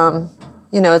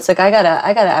it's like I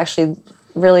gotta actually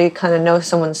really kind of know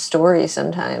someone's story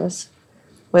sometimes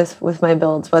with my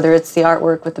builds, whether it's the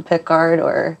artwork with the pick guard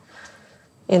or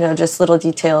just little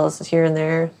details here and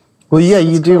there. Well, yeah,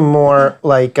 you do more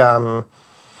like the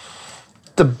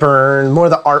burn, more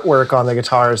the artwork on the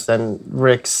guitars than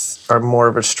Rick's are more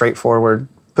of a straightforward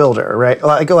builder, right?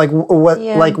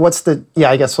 What's the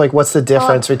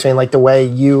difference between like the way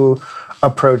you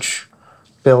approach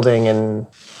building and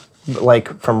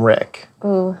like from Rick?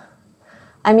 Ooh.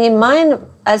 I mean, mine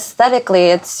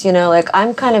aesthetically, it's,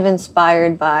 I'm kind of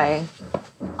inspired by,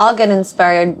 I'll get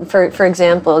inspired, for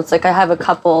example, it's like I have a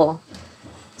couple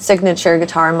signature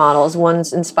guitar models.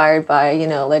 One's inspired by,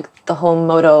 like the whole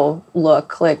moto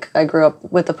look. Like I grew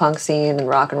up with the punk scene and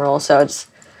rock and roll, so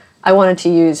I wanted to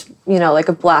use, like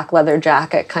a black leather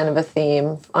jacket kind of a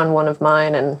theme on one of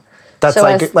mine, and that's so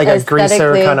like a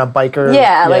greaser kind of biker.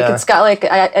 Yeah, like it's got like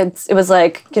it was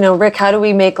like Rick, how do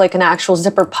we make like an actual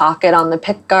zipper pocket on the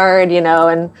pick guard?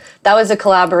 And that was a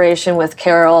collaboration with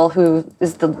Carol, who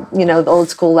is the the old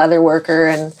school leather worker,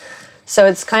 and so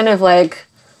it's kind of like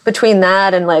between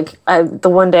that and like the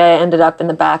one day I ended up in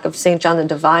the back of St. John the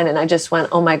Divine, and I just went,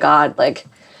 oh my God, like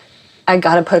I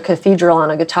got to put a cathedral on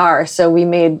a guitar. So we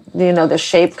made, the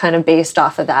shape kind of based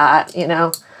off of that,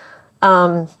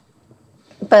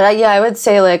 But I would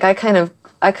say like I kind of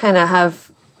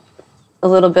have a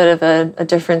little bit of a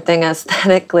different thing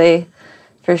aesthetically,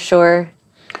 for sure.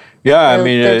 Yeah, I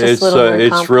mean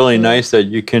it's really nice that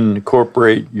you can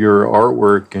incorporate your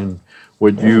artwork and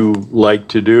what you like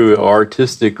to do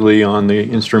artistically on the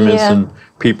instruments, and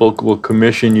people will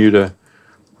commission you to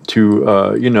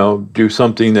do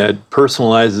something that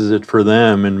personalizes it for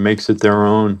them and makes it their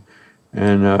own.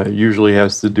 And usually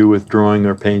has to do with drawing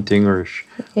or painting or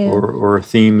a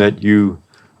theme that you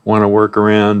want to work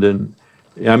around. And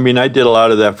I mean, I did a lot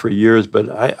of that for years, but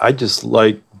I just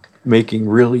like making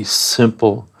really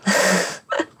simple,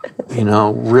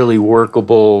 really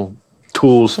workable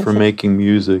tools for making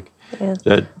music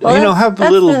that have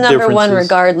little differences. That's the number one,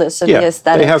 regardless of the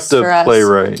aesthetics. They have to play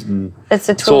right, and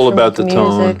it's all about the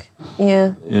tone,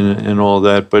 and all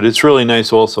that. But it's really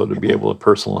nice also to be able to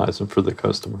personalize them for the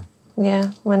customer.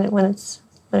 Yeah, when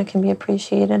it can be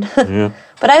appreciated. Yeah.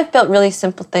 But I've built really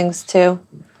simple things too.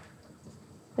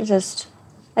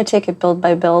 I take it build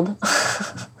by build.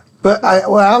 But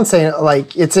I'm saying,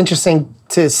 like, it's interesting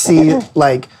to see,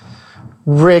 like,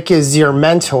 Rick is your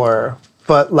mentor,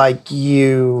 but like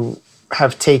you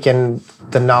have taken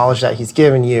the knowledge that he's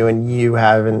given you and you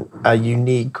have a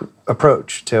unique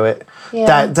approach to it.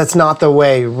 Yeah. That's not the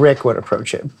way Rick would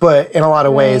approach it. But in a lot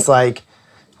of ways, like,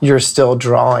 you're still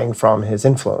drawing from his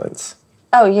influence.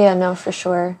 Oh, yeah, no, for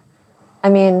sure. I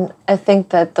mean, I think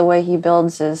that the way he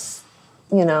builds is,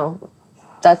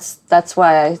 that's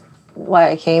why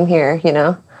I came here,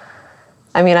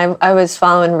 I mean, I was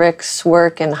following Rick's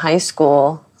work in high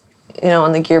school,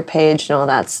 on the gear page and all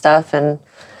that stuff. And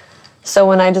so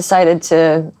when I decided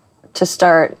to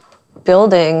start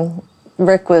building,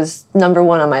 Rick was number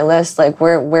one on my list. Like,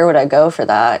 where would I go for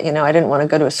that? I didn't want to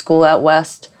go to a school out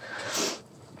west.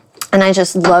 And I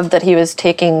just loved that he was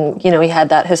taking, he had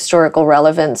that historical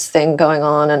relevance thing going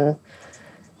on, and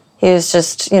he was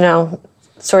just,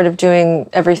 sort of doing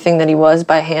everything that he was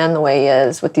by hand the way he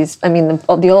is with these. I mean,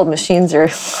 the old machines are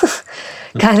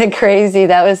kind of crazy.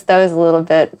 That was a little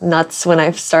bit nuts when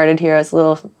I started here. I was a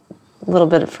little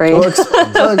bit afraid. Well,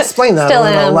 explain that Still a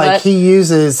little. am, like he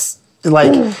uses,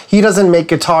 like he doesn't make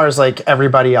guitars like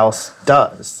everybody else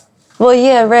does. Well,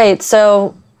 yeah, right.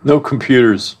 So no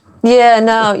computers. Yeah,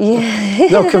 no, yeah.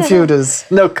 No computers.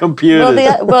 No computers.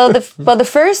 The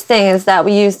first thing is that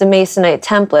we use the masonite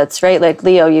templates, right? Like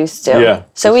Leo used to. Yeah.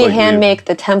 So we like hand make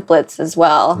the templates as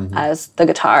well as the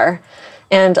guitar.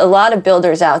 And a lot of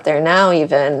builders out there now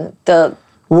even,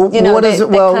 what is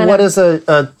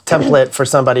a template for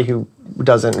somebody who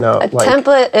doesn't know? A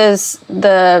template is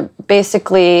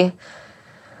basically...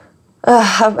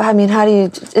 how do you...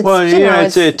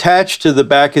 It's attached to the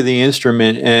back of the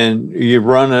instrument, and you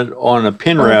run it on a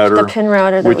pin router. The pin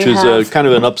router that which is a kind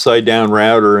of an upside down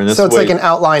router. And so it's like an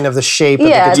outline of the shape of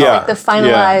the guitar. It's like the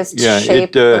finalized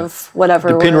shape of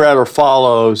whatever. The pin router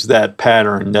follows that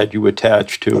pattern that you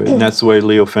attach to it, and that's the way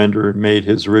Leo Fender made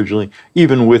his originally,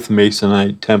 even with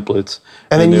masonite templates.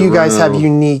 And then you guys have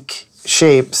unique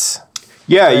shapes.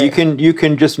 Yeah, right. You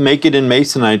can just make it in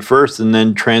masonite first and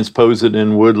then transpose it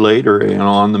in wood later,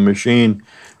 on the machine.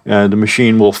 The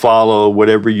machine will follow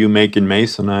whatever you make in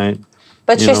masonite.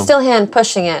 But you're still hand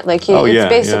pushing it. Like it's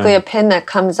basically a pin that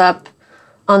comes up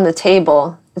on the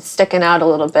table. It's sticking out a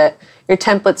little bit. Your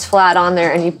template's flat on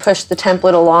there, and you push the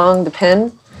template along the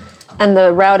pin, and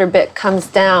the router bit comes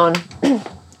down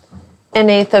an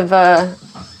eighth of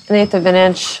an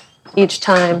inch each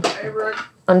time.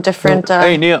 On different...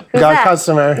 hey, Neil. Got a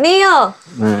customer. Neil! All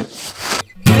right.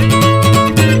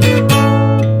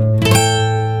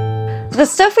 The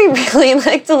stuff we really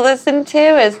like to listen to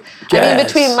is... Jazz.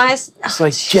 Between my... It's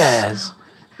like jazz.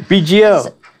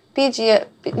 BGO. BGO...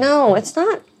 No, it's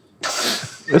not...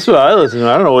 That's what I listen to.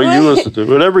 I don't know what you listen to.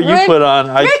 Whatever you put on,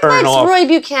 I turn off. Roy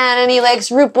Buchanan. He likes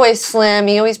Root Boy Slim.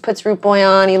 He always puts Root Boy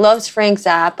on. He loves Frank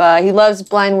Zappa. He loves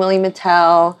Blind Willie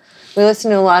Mattel. We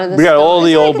listen to a lot of this. We got all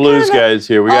the old blues guys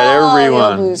here. We got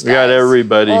everyone. We got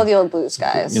everybody. All the old blues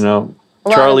guys.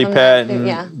 Charlie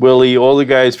Patton, Willie, all the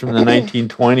guys from the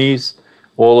 1920s,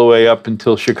 all the way up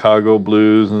until Chicago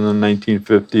blues in the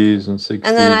 1950s and 60s.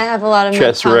 And then I have a lot of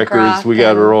chess records. We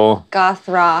got it all. Goth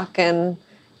rock and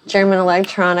German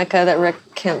electronica that Rick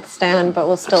can't stand, but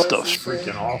we'll still. That stuff's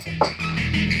freaking awesome.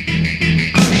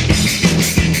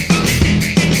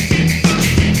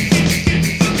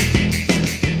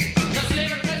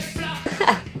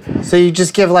 So you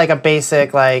just give like a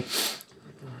basic, thanks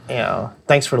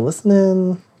for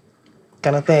listening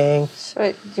kind of thing.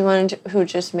 So do you want to who,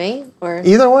 just me? Or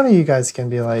either one of you guys can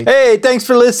be like, hey, thanks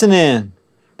for listening.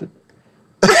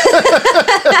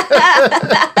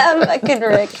 Fucking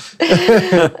Rick.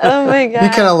 Oh my God. You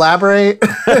can elaborate.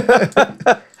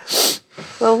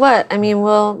 Well, what?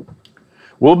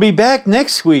 We'll be back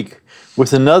next week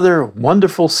with another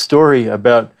wonderful story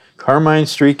about Carmine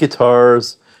Street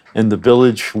guitars and the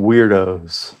Village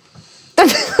Weirdos. The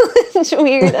Village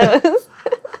Weirdos.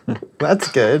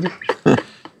 That's good. The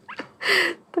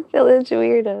Village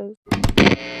Weirdos.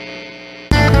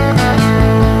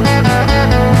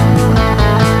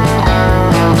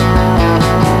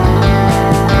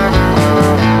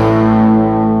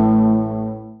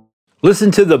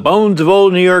 Listen to the Bones of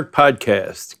Old New York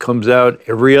podcast. Comes out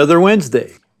every other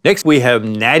Wednesday. Next, we have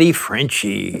Natty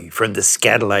Frenchie from the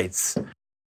Scatolites.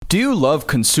 Do you love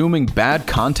consuming bad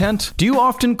content? Do you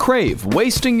often crave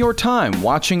wasting your time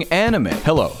watching anime?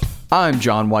 Hello, I'm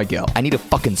John Weigel. I need a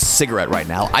fucking cigarette right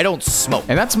now. I don't smoke.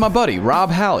 And that's my buddy, Rob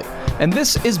Halley. And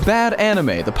this is Bad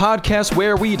Anime, the podcast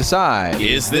where we decide,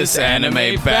 is this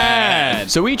anime bad?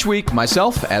 So each week,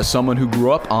 myself, as someone who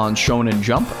grew up on Shonen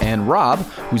Jump, and Rob,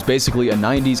 who's basically a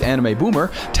 90s anime boomer,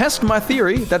 test my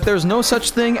theory that there's no such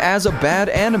thing as a bad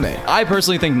anime. I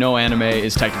personally think no anime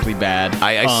is technically bad.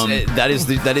 That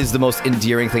is the most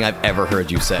endearing thing I've ever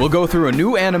heard you say. We'll go through a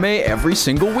new anime every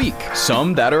single week.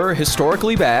 Some that are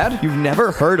historically bad. You've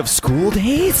never heard of School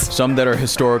Days? Some that are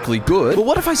historically good. But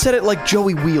what if I said it like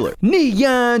Joey Wheeler?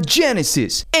 Neon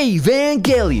Genesis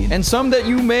Evangelion. And some that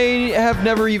you may have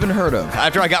never even heard of.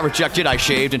 After I got rejected, I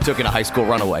shaved and took in a high school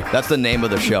runaway. That's the name of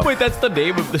the show. Wait, that's the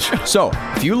name of the show? So,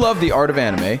 if you love the art of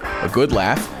anime, a good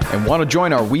laugh, and want to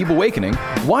join our Weeb Awakening,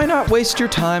 why not waste your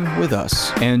time with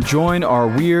us and join our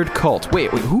weird cult?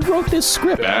 Wait, who wrote this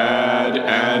script? Bad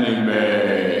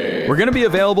Anime. We're going to be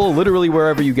available literally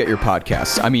wherever you get your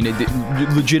podcasts. I mean,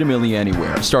 legitimately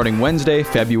anywhere. Starting Wednesday,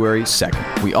 February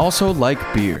 2nd. We also like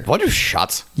beer. Want to do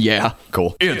shots? Yeah.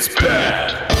 Cool. It's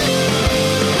bad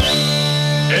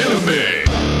anime.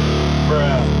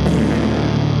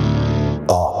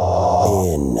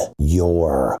 In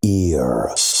your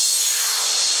ear.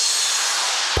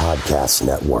 Podcast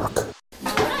Network.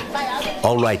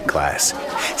 All right, class.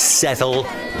 Settle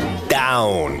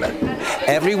down.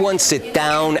 Everyone sit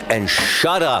down and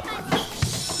shut up.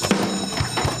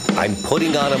 I'm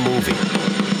putting on a movie.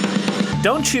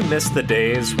 Don't you miss the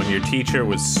days when your teacher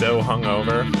was so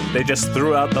hungover, they just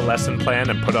threw out the lesson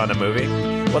plan and put on a movie?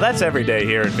 Well, that's every day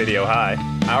here at Video High.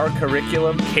 Our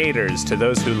curriculum caters to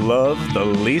those who love the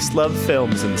least loved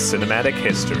films in cinematic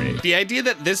history. The idea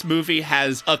that this movie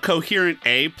has a coherent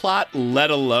A plot,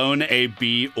 let alone a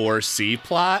B or C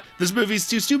plot, this movie's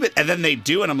too stupid. And then they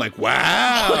do, and I'm like,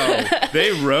 wow,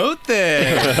 they wrote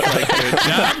this. Like, good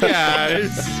job,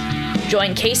 guys.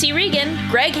 Join Casey Regan,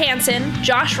 Greg Hansen,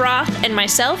 Josh Roth, and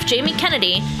myself, Jamie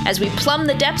Kennedy, as we plumb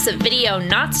the depths of video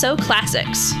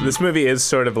not-so-classics. This movie is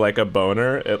sort of like a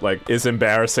boner. It is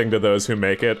embarrassing to those who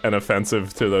make it and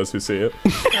offensive to those who see it.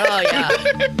 Oh, yeah.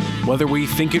 Whether we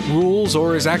think it rules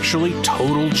or is actually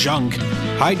total junk,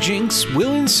 hijinks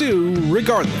will ensue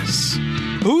regardless.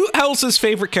 Who else's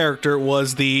favorite character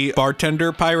was the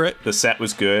bartender pirate? The set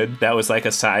was good. That was like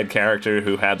a side character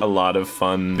who had a lot of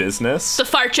fun business. The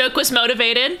fart joke was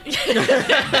motivated.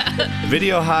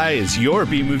 Video High is your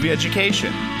B-movie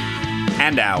education.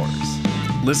 And ours.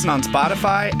 Listen on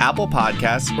Spotify, Apple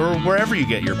Podcasts, or wherever you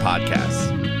get your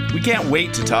podcasts. We can't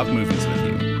wait to talk movies with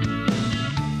you.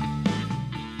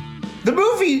 The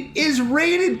movie is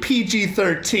rated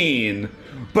PG-13.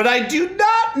 But I do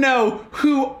not know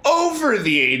who over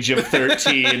the age of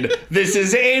 13 this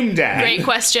is aimed at. Great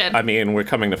question. I mean, we're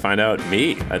coming to find out.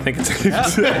 Me. I think it's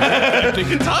I think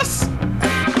it's us.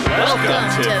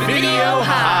 Welcome to Video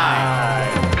High.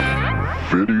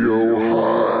 Video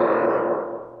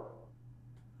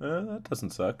High. That doesn't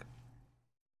suck.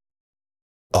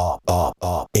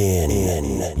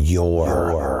 In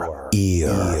your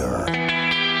ear.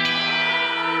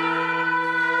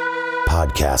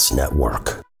 Podcast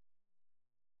Network.